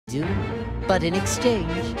do. But in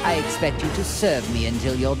exchange, I expect you to serve me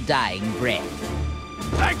until your dying breath.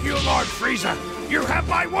 Thank you, Lord Frieza. You have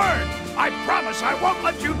my word. I promise I won't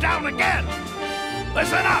let you down again.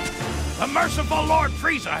 Listen up. The merciful Lord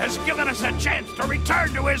Frieza has given us a chance to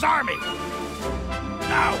return to his army.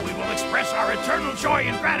 Now we will express our eternal joy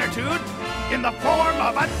and gratitude in the form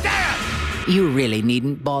of a dance. You really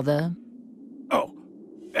needn't bother. Oh,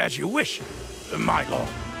 as you wish, my lord.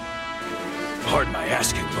 Pardon my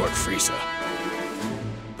asking, Lord Frieza.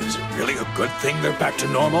 But is it really a good thing they're back to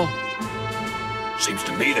normal? Seems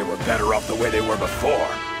to me they were better off the way they were before.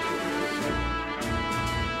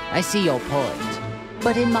 I see your point.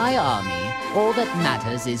 But in my army, all that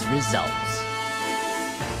matters is results.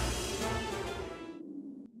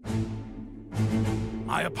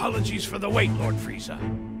 My apologies for the wait, Lord Frieza.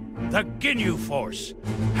 The Ginyu Force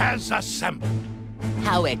has assembled.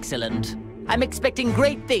 How excellent. I'm expecting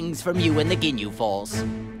great things from you and the Ginyu Force.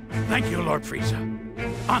 Thank you, Lord Frieza.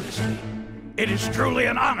 Honestly, it is truly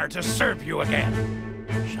an honor to serve you again.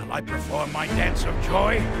 Shall I perform my dance of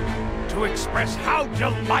joy to express how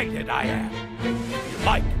delighted I am? If you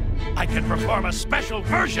like, I can perform a special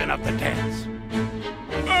version of the dance.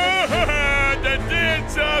 The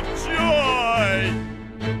dance of joy!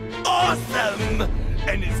 Awesome!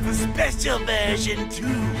 And it's the special version,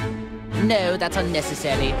 too. No, that's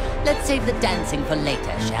unnecessary. Let's save the dancing for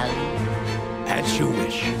later, shall we? As you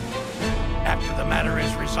wish. After the matter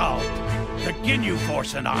is resolved, the Ginyu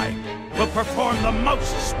Force and I will perform the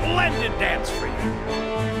most splendid dance for you.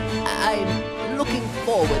 I'm looking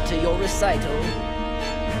forward to your recital.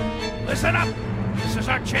 Listen up! This is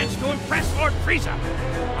our chance to impress Lord Frieza.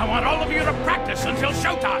 I want all of you to practice until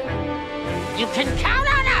showtime. You can count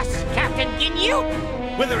on us, Captain Ginyu!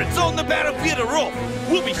 Whether it's on the battlefield or off,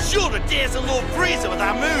 we'll be sure to dance a Lord Frieza with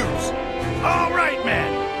our moves. All right,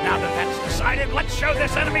 men. Now that that's decided, let's show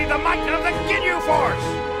this enemy the might of the Ginyu Force.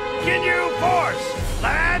 Ginyu Force,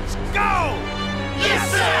 let's go!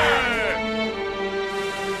 Yes, sir!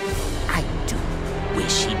 I do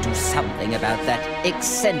wish he'd do something about that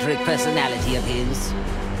eccentric personality of his.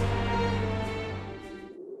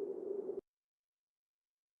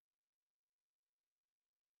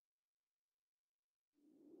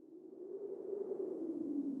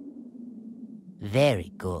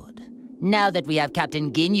 Very good. Now that we have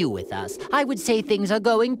Captain Ginyu with us, I would say things are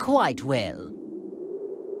going quite well.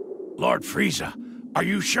 Lord Frieza, are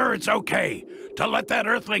you sure it's okay to let that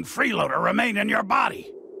Earthling freeloader remain in your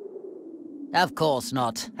body? Of course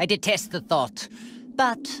not. I detest the thought.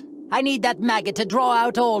 But I need that maggot to draw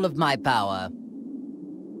out all of my power.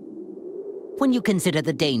 When you consider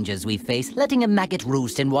the dangers we face, letting a maggot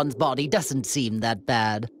roost in one's body doesn't seem that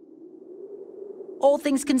bad. All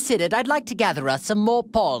things considered, I'd like to gather us some more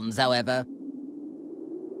pawns, however.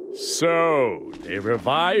 So, they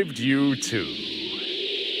revived you too.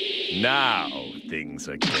 Now, things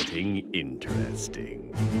are getting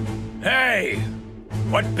interesting. Hey!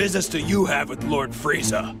 What business do you have with Lord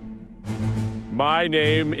Frieza? My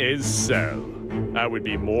name is Cell. I would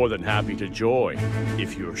be more than happy to join,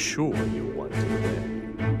 if you're sure you want to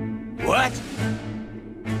win. What?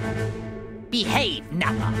 Behave,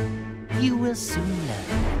 Nappa. You will soon learn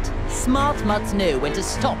that. Smart mutts know when to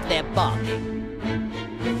stop their barking.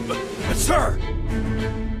 But sir!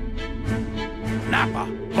 Nappa,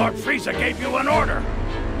 Lord Frieza gave you an order.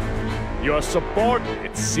 Your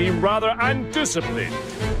subordinates seem rather undisciplined.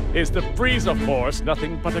 Is the Frieza Force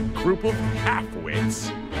nothing but a group of half-wits?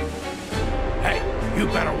 Hey, you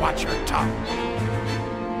better watch your tongue.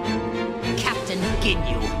 Captain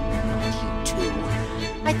Ginyu, not you too.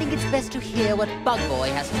 I think it's best to hear what Bug Boy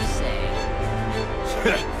has to say.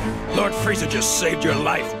 Lord Frieza just saved your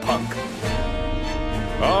life, punk.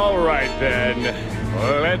 All right, then.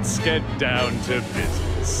 Let's get down to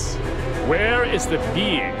business. Where is the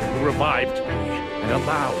being who revived me and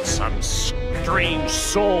allowed some strange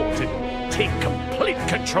soul to take complete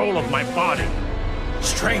control of my body?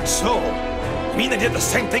 Strange soul? You mean they did the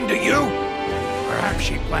same thing to you? Perhaps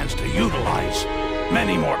she plans to utilize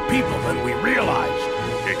many more people than we realized.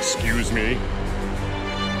 Excuse me?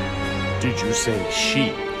 Did you say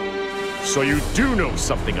she? So you do know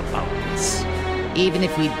something about this? Even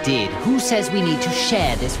if we did, who says we need to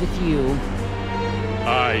share this with you?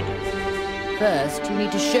 I do. First, you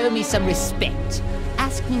need to show me some respect.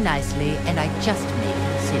 Ask me nicely, and I just may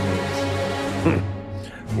consider it.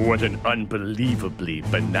 What an unbelievably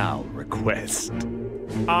banal request.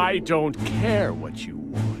 I don't care what you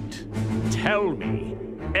want. Tell me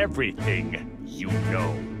everything you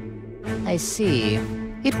know. I see.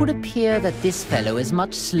 It would appear that this fellow is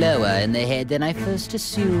much slower in the head than I first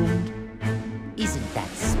assumed. Isn't that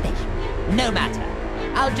special? No matter.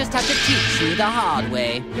 I'll just have to teach you the hard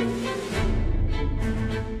way.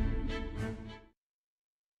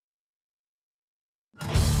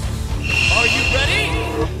 Are you ready?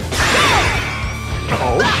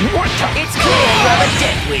 Oh, what the? It's clear you have a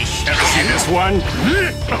death wish. Ever see this one?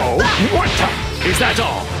 Oh, what the? Is that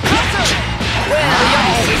all? Well,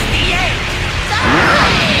 yours is the end.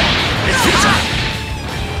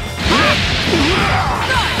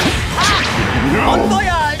 Bon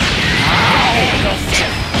voyage!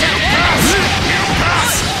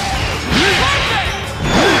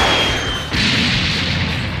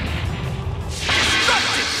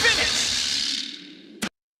 Destructive finish!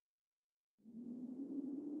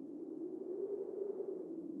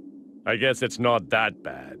 I guess it's not that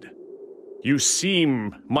bad. You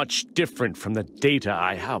seem much different from the data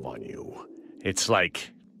I have on you. It's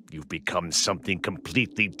like you've become something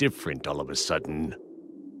completely different all of a sudden.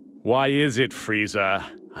 Why is it, Frieza?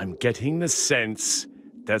 I'm getting the sense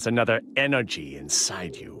there's another energy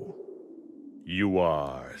inside you. You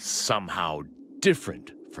are somehow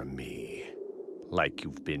different from me. Like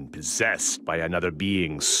you've been possessed by another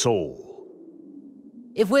being's soul.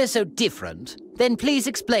 If we're so different, then please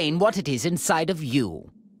explain what it is inside of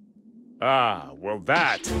you. Ah, well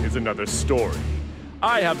that is another story.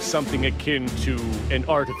 I have something akin to an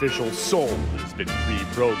artificial soul that's been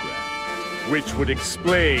pre-programmed, which would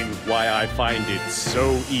explain why I find it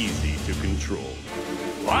so easy to control.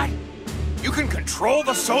 What? You can control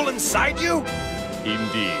the soul inside you?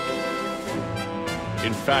 Indeed.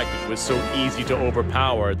 In fact, it was so easy to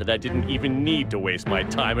overpower that I didn't even need to waste my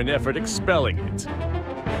time and effort expelling it.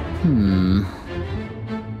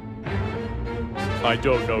 I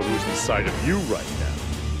don't know who's inside of you right now,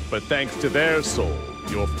 but thanks to their soul,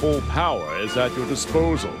 your full power is at your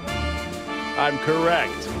disposal. I'm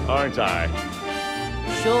correct, aren't I?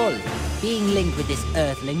 Surely, being linked with this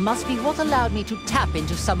Earthling must be what allowed me to tap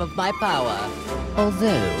into some of my power.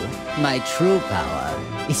 Although, my true power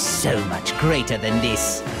is so much greater than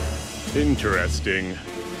this. Interesting.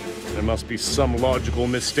 There must be some logical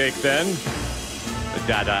mistake then. The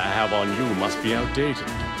data I have on you must be outdated.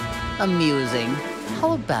 Amusing.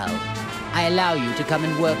 How about I allow you to come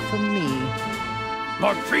and work for me?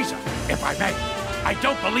 Lord Frieza, if I may, I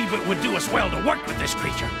don't believe it would do us well to work with this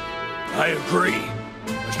creature. I agree.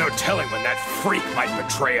 There's no telling when that freak might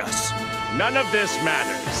betray us. None of this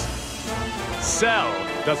matters. Cell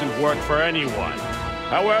doesn't work for anyone.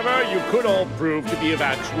 However, you could all prove to be of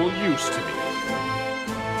actual use to me.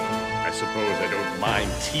 I suppose I don't mind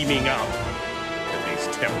teaming up, at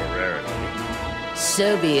least temporarily.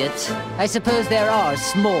 So be it. I suppose there are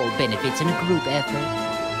small benefits in a group effort.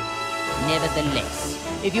 Nevertheless,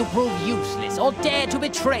 if you prove useless or dare to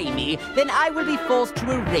betray me, then I will be forced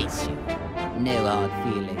to erase you. No hard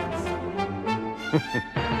feelings.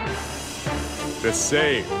 The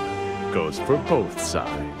same goes for both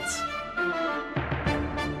sides.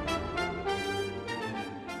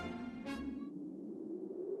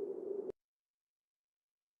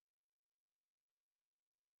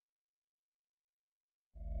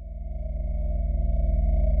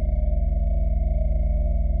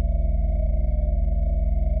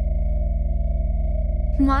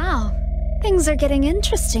 Wow, things are getting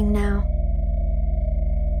interesting now.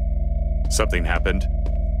 Something happened?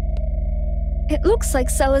 It looks like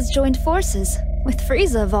Cell has joined forces, with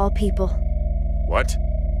Frieza of all people. What?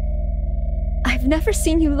 I've never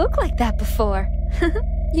seen you look like that before.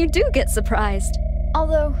 You do get surprised.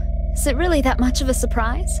 Although, is it really that much of a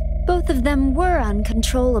surprise? Both of them were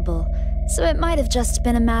uncontrollable, so it might have just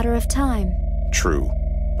been a matter of time. True.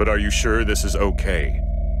 But are you sure this is okay?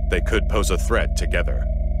 They could pose a threat together.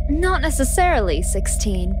 Not necessarily,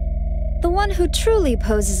 16. The one who truly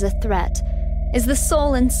poses a threat is the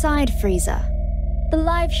soul inside Frieza. The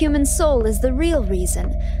live human soul is the real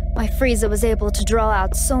reason why Frieza was able to draw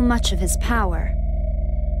out so much of his power.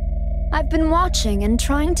 I've been watching and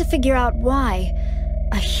trying to figure out why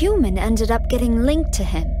a human ended up getting linked to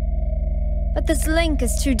him. But this link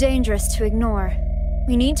is too dangerous to ignore.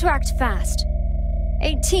 We need to act fast.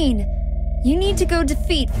 18, you need to go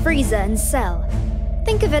defeat Frieza and Cell.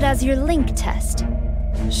 Think of it as your link test.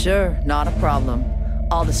 Sure, not a problem.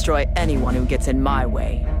 I'll destroy anyone who gets in my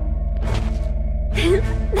way.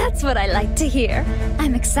 That's what I like to hear.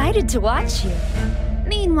 I'm excited to watch you.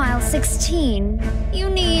 Meanwhile, 16, you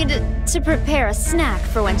need to prepare a snack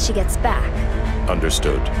for when she gets back.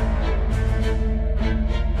 Understood.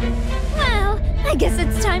 Well, I guess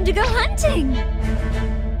it's time to go hunting.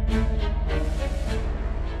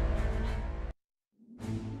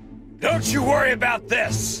 Don't you worry about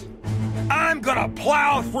this. I'm gonna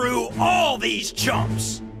plow through all these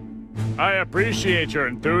chumps. I appreciate your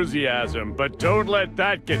enthusiasm, but don't let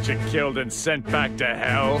that get you killed and sent back to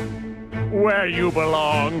hell, where you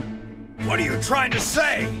belong. What are you trying to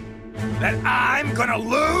say? That I'm gonna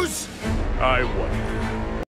lose? I wonder.